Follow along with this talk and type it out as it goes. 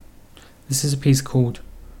This is a piece called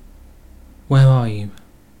Where Are You?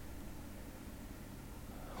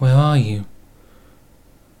 Where are you?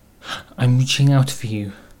 I'm reaching out for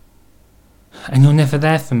you, and you're never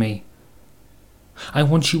there for me. I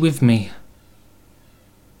want you with me,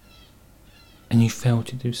 and you fail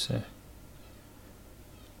to do so.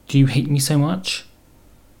 Do you hate me so much?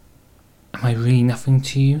 Am I really nothing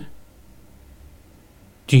to you?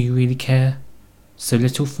 Do you really care so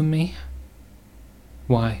little for me?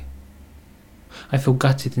 Why? I feel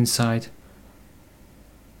gutted inside,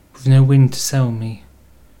 with no wind to sail me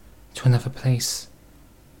to another place.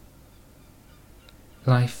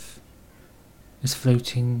 Life is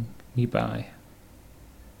floating me by.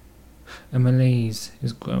 A malaise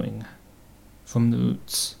is growing from the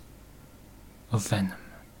roots of venom.